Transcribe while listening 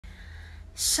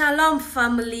Shalom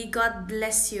family, God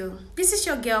bless you. This is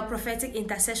your girl Prophetic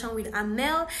Intercession with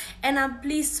Amel, and I'm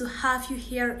pleased to have you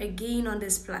here again on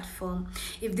this platform.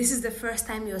 If this is the first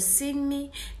time you're seeing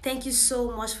me, thank you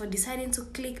so much for deciding to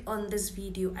click on this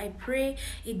video. I pray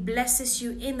it blesses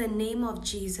you in the name of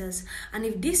Jesus. And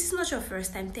if this is not your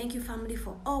first time, thank you family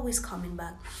for always coming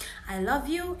back. I love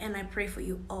you and I pray for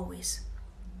you always.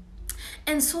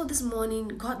 And so this morning,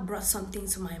 God brought something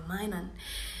to my mind and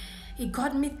it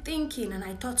got me thinking, and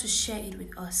I thought to share it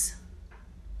with us.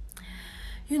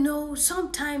 You know,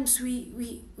 sometimes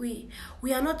we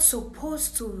are not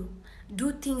supposed to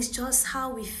do things just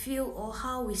how we feel or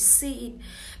how we see it,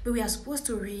 but we are supposed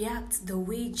to react the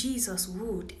way Jesus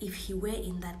would if he were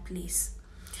in that place.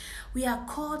 We are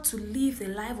called to live the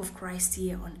life of Christ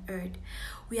here on earth.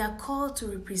 We are called to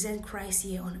represent Christ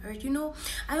here on earth. You know,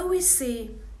 I always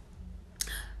say,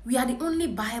 we are the only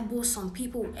Bible some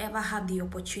people will ever have the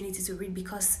opportunity to read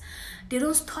because they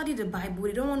don't study the Bible.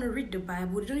 They don't want to read the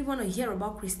Bible. They don't even want to hear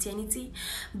about Christianity.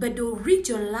 But they'll read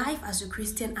your life as a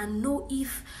Christian and know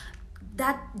if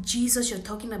that Jesus you're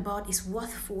talking about is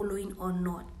worth following or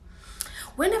not.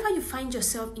 Whenever you find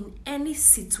yourself in any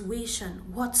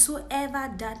situation,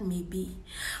 whatsoever that may be,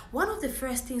 one of the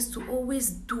first things to always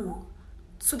do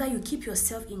so that you keep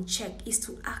yourself in check is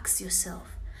to ask yourself,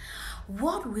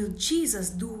 what will Jesus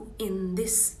do in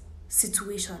this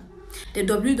situation? The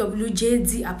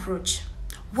WWJD approach.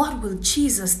 What will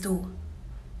Jesus do?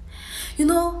 You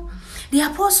know, the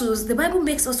apostles, the Bible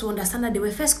makes us to understand that they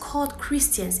were first called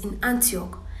Christians in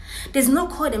Antioch. They did not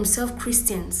call themselves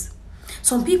Christians.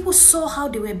 Some people saw how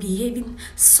they were behaving,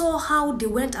 saw how they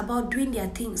went about doing their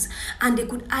things, and they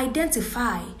could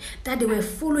identify that they were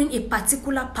following a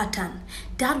particular pattern.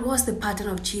 That was the pattern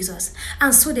of Jesus.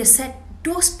 And so they said,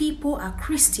 those people are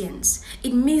Christians.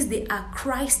 It means they are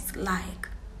Christ-like.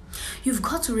 You've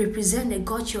got to represent the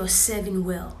God you are serving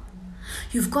well.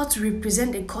 You've got to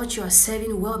represent the God you are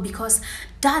serving well because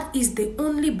that is the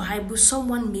only Bible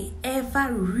someone may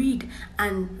ever read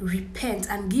and repent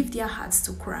and give their hearts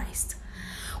to Christ.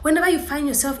 Whenever you find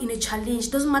yourself in a challenge,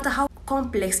 doesn't matter how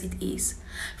complex it is,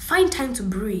 find time to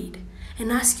breathe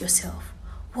and ask yourself,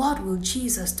 what will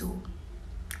Jesus do?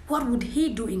 What would he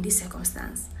do in this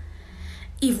circumstance?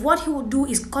 If what he will do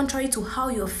is contrary to how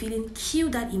you're feeling, kill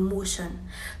that emotion,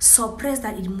 suppress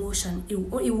that emotion. It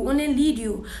will only lead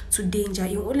you to danger.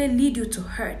 It will only lead you to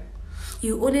hurt.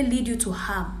 It will only lead you to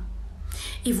harm.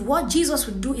 If what Jesus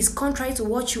would do is contrary to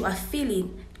what you are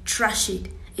feeling, trash it.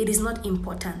 It is not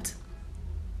important.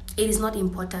 It is not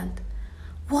important.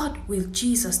 What will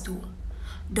Jesus do?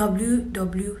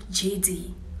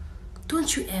 WWJD.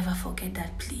 Don't you ever forget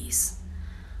that, please.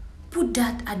 Put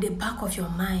that at the back of your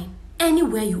mind.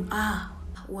 Anywhere you are,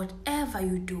 whatever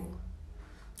you do,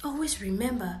 always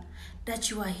remember that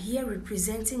you are here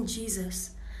representing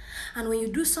Jesus. And when you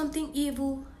do something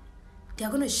evil, they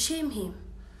are going to shame him.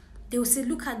 They will say,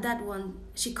 look at that one.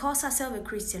 She calls herself a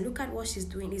Christian. Look at what she's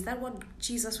doing. Is that what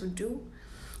Jesus would do?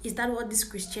 Is that what this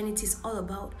Christianity is all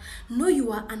about? No,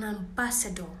 you are an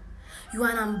ambassador. You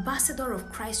are an ambassador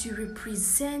of Christ. You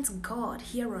represent God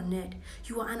here on earth.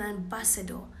 You are an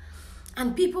ambassador.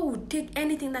 And people will take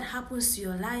anything that happens to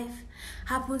your life,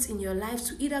 happens in your life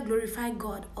to either glorify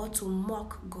God or to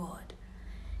mock God.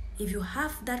 If you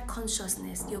have that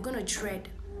consciousness, you're going to tread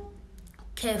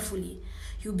carefully.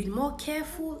 You'll be more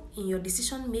careful in your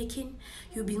decision making.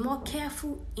 You'll be more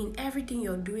careful in everything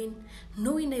you're doing,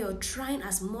 knowing that you're trying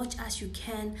as much as you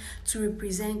can to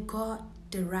represent God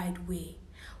the right way.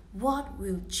 What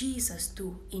will Jesus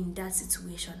do in that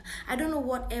situation? I don't know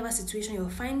whatever situation you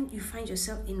find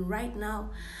yourself in right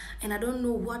now, and I don't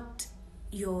know what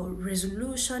your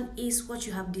resolution is, what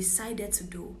you have decided to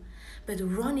do, but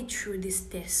run it through this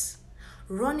test.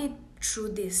 Run it through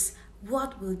this.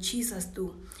 What will Jesus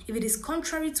do? If it is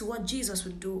contrary to what Jesus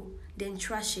would do, then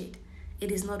trash it.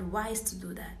 It is not wise to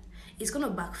do that. It's going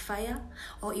to backfire,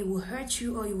 or it will hurt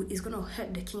you, or it's going to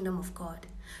hurt the kingdom of God.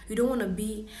 You don't want to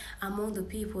be among the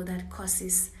people that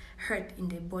causes hurt in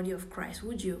the body of Christ,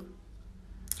 would you?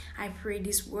 I pray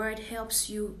this word helps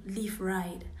you live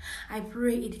right. I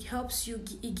pray it helps you,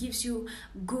 it gives you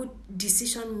good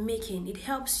decision making. It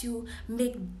helps you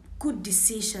make good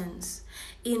decisions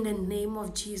in the name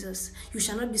of Jesus. You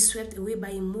shall not be swept away by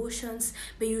emotions,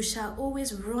 but you shall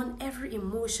always run every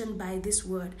emotion by this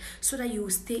word so that you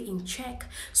will stay in check,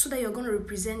 so that you're going to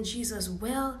represent Jesus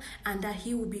well and that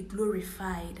he will be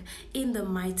glorified in the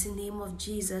mighty name of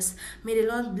Jesus. May the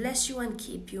Lord bless you and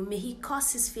keep you. May he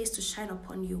cause his face to shine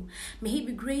upon you. May he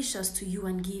be gracious to you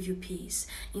and give you peace.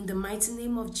 In the mighty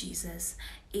name of Jesus,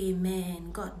 amen.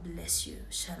 God bless you.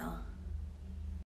 Shalom.